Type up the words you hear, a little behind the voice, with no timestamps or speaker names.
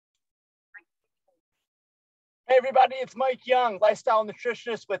Hey everybody, it's Mike Young, lifestyle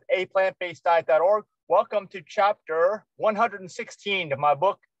nutritionist with aPlantBasedDiet.org. Welcome to chapter 116 of my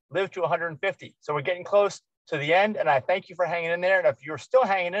book, Live to 150. So we're getting close to the end, and I thank you for hanging in there. And if you're still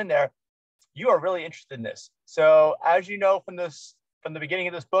hanging in there, you are really interested in this. So as you know from the beginning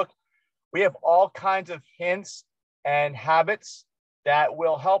of this book, we have all kinds of hints and habits that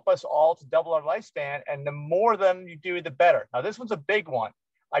will help us all to double our lifespan. And the more of them you do, the better. Now, this one's a big one.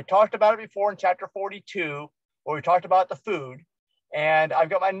 I talked about it before in chapter 42, where we talked about the food. And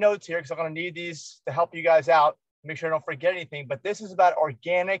I've got my notes here because I'm going to need these to help you guys out, make sure I don't forget anything. But this is about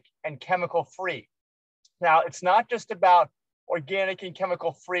organic and chemical free. Now, it's not just about organic and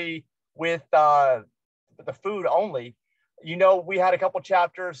chemical free with the food only. You know, we had a couple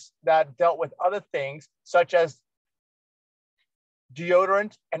chapters that dealt with other things, such as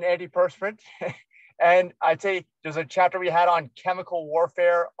deodorant and antiperspirant. And I'd say there's a chapter we had on chemical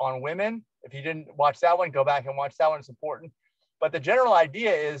warfare on women. If you didn't watch that one, go back and watch that one. It's important. But the general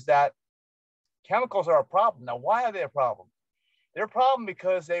idea is that chemicals are a problem. Now, why are they a problem? They're a problem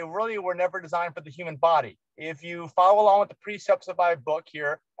because they really were never designed for the human body. If you follow along with the precepts of my book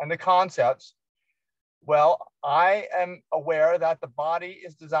here and the concepts, well, I am aware that the body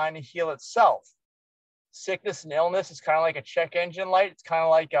is designed to heal itself. Sickness and illness is kind of like a check engine light. It's kind of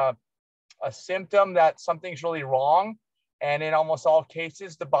like a symptom that something's really wrong. And in almost all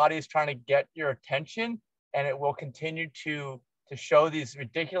cases, the body is trying to get your attention, and it will continue to show these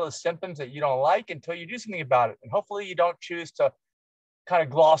ridiculous symptoms that you don't like until you do something about it. And hopefully you don't choose to kind of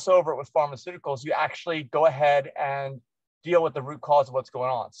gloss over it with pharmaceuticals. You actually go ahead and deal with the root cause of what's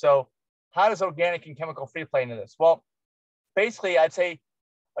going on. So how does organic and chemical free play into this? Well, basically, I'd say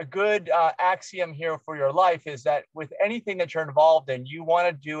a good axiom here for your life is that with anything that you're involved in, you want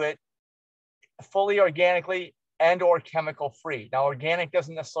to do it fully organically and or chemical free. Now, organic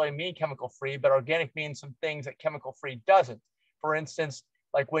doesn't necessarily mean chemical free, but organic means some things that chemical free doesn't. For instance,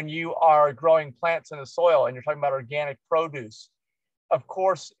 like when you are growing plants in the soil and you're talking about organic produce, of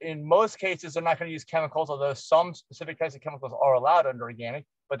course, in most cases, they're not going to use chemicals, although some specific types of chemicals are allowed under organic,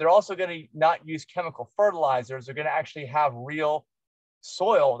 but they're also going to not use chemical fertilizers. They're going to actually have real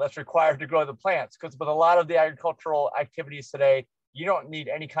soil that's required to grow the plants. Because with a lot of the agricultural activities today, you don't need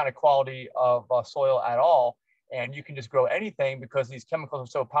any kind of quality of soil at all. And you can just grow anything because these chemicals are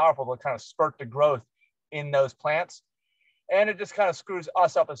so powerful, they'll kind of spurt the growth in those plants. And it just kind of screws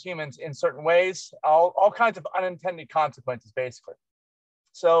us up as humans in certain ways, all kinds of unintended consequences, basically.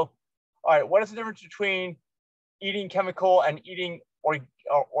 So, all right, what is the difference between eating chemical and eating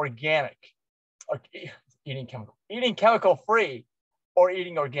organic? Or eating chemical free or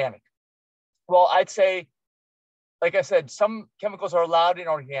eating organic? Well, I'd say, like I said, some chemicals are allowed in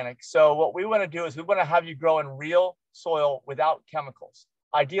organic. So what we want to do is we want to have you grow in real soil without chemicals.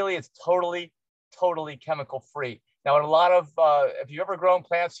 Ideally, it's totally chemical free. Now, in a lot of, if you've ever grown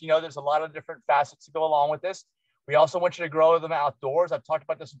plants, you know there's a lot of different facets to go along with this. We also want you to grow them outdoors. I've talked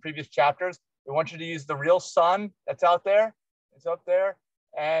about this in previous chapters. We want you to use the real sun that's out there. It's up there,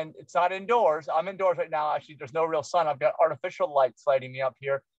 and it's not indoors. I'm indoors right now. Actually, there's no real sun. I've got artificial lights lighting me up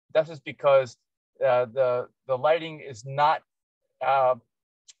here. That's just because the lighting is not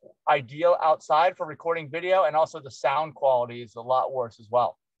ideal outside for recording video, and also the sound quality is a lot worse as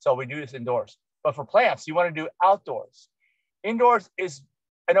well. So we do this indoors. But for plants, you want to do outdoors. Indoors is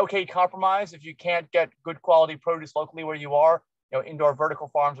an okay compromise if you can't get good quality produce locally where you are. You know, indoor vertical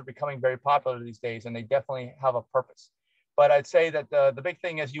farms are becoming very popular these days, and they definitely have a purpose. But I'd say that the big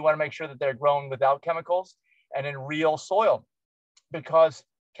thing is you want to make sure that they're grown without chemicals and in real soil, because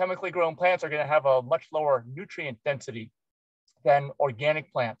chemically grown plants are going to have a much lower nutrient density than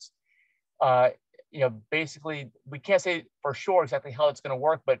organic plants. You know, basically, we can't say for sure exactly how it's going to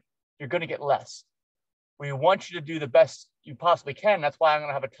work, but you're going to get less. We want you to do the best you possibly can. That's why I'm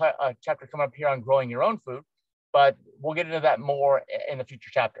going to have a chapter coming up here on growing your own food, but we'll get into that more in the future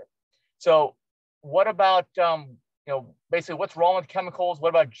chapter. So what about, you know, basically what's wrong with chemicals? What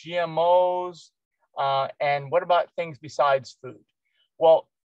about GMOs? And what about things besides food? Well,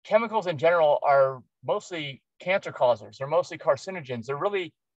 chemicals in general are mostly cancer causers. They're mostly carcinogens. They're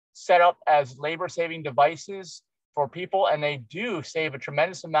really set up as labor-saving devices for people, and they do save a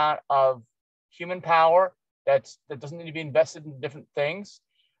tremendous amount of human power that doesn't need to be invested in different things.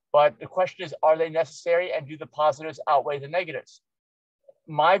 But the question is, are they necessary, and do the positives outweigh the negatives?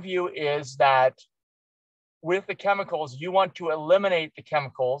 My view is that with the chemicals, you want to eliminate the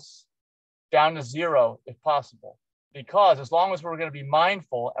chemicals down to zero if possible. Because as long as we're going to be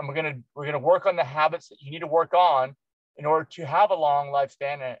mindful and we're going to work on the habits that you need to work on in order to have a long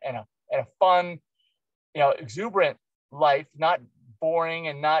lifespan and a fun, you know, exuberant life, not boring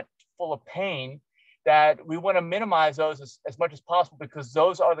and not full of pain, that we want to minimize those as much as possible, because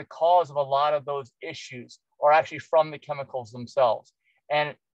those are the cause of a lot of those issues, are actually from the chemicals themselves.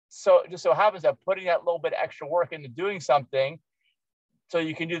 And so it just so happens that putting that little bit of extra work into doing something so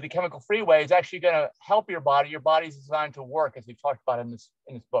you can do the chemical-free way is actually going to help your body. Your body's designed to work, as we've talked about in this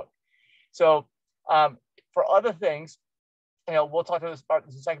book. So for other things, we'll talk about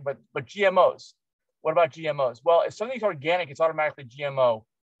this in a second, but GMOs. What about GMOs? Well, if something's organic, it's automatically GMO.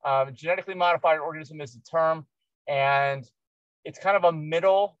 Genetically modified organism is the term, and it's kind of a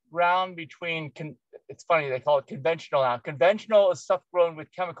middle ground between, it's funny, they call it conventional now. Conventional is stuff grown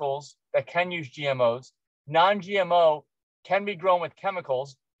with chemicals that can use GMOs. Non-GMO can be grown with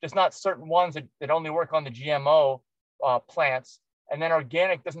chemicals, just not certain ones that only work on the GMO plants. And then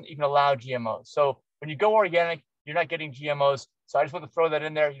organic doesn't even allow GMOs. So when you go organic, you're not getting GMOs. So I just want to throw that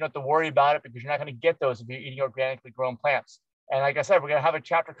in there. You don't have to worry about it, because you're not going to get those if you're eating organically grown plants. And like I said, we're going to have a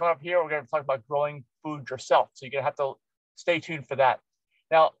chapter come up here. We're going to talk about growing food yourself. So you're going to have to stay tuned for that.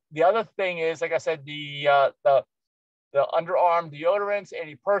 Now, the other thing is, like I said, the underarm deodorants,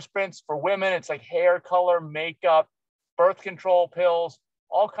 antiperspirants for women. It's like hair color, makeup, birth control pills,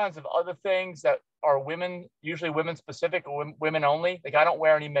 all kinds of other things that are usually women specific or women only. Like, I don't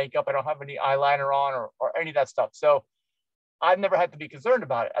wear any makeup. I don't have any eyeliner on or any of that stuff. So I've never had to be concerned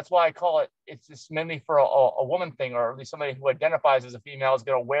about it. That's why I call it's just mainly for a woman thing, or at least somebody who identifies as a female is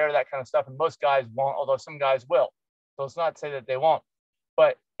going to wear that kind of stuff. And most guys won't, although some guys will. So it's not to say that they won't.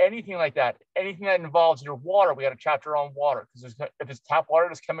 But anything like that, anything that involves your water, we got a chapter on water, because if it's tap water,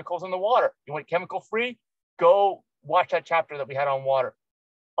 there's chemicals in the water. You want chemical free? Go watch that chapter that we had on water.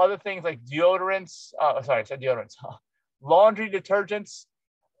 Other things like deodorants, sorry, I said deodorants, laundry detergents,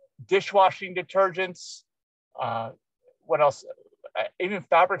 dishwashing detergents, what else? Even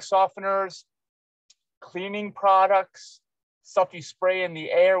fabric softeners, cleaning products, stuff you spray in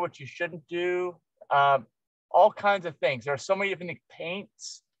the air, which you shouldn't do, all kinds of things. There are so many different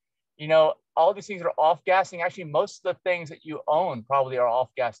paints, all these things are off-gassing. Actually, most of the things that you own probably are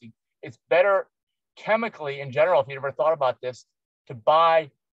off-gassing. It's better chemically in general, if you ever thought about this, to buy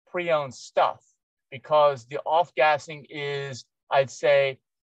pre-owned stuff, because the off-gassing is, I'd say,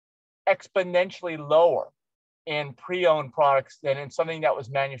 exponentially lower in pre-owned products than in something that was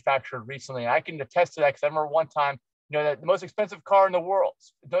manufactured recently. And I can attest to that, because I remember one time, that the most expensive car in the world,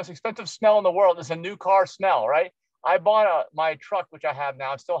 the most expensive smell in the world is a new car smell, right? I bought my truck, which I have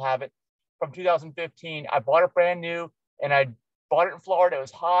now, I still have it, from 2015. I bought it brand new, and I bought it in Florida. It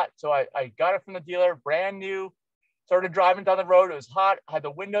was hot. So I got it from the dealer, brand new, started driving down the road. It was hot, I had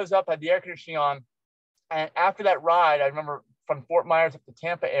the windows up, had the air conditioning on. And after that ride, I remember from Fort Myers up to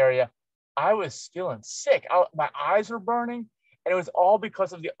Tampa area, I was feeling sick. My eyes were burning, and it was all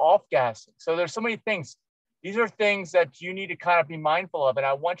because of the off-gassing. So there's so many things. These are things that you need to kind of be mindful of. And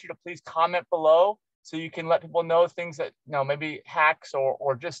I want you to please comment below so you can let people know things that, maybe hacks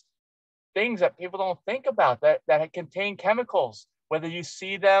or just things that people don't think about that contain chemicals, whether you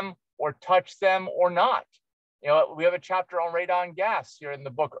see them or touch them or not. We have a chapter on radon gas here in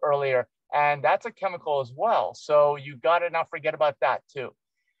the book earlier, and that's a chemical as well. So you got to not forget about that too.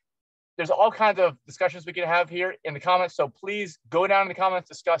 There's all kinds of discussions we can have here in the comments. So please go down in the comments,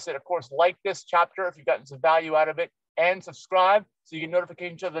 discuss it. Of course, like this chapter if you've gotten some value out of it, and subscribe so you get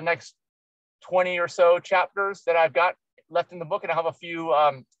notifications of the next 20 or so chapters that I've got left in the book. And I'll have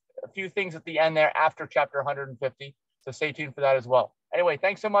a few things at the end there after chapter 150. So stay tuned for that as well. Anyway,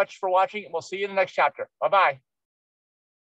 thanks so much for watching, and we'll see you in the next chapter. Bye-bye.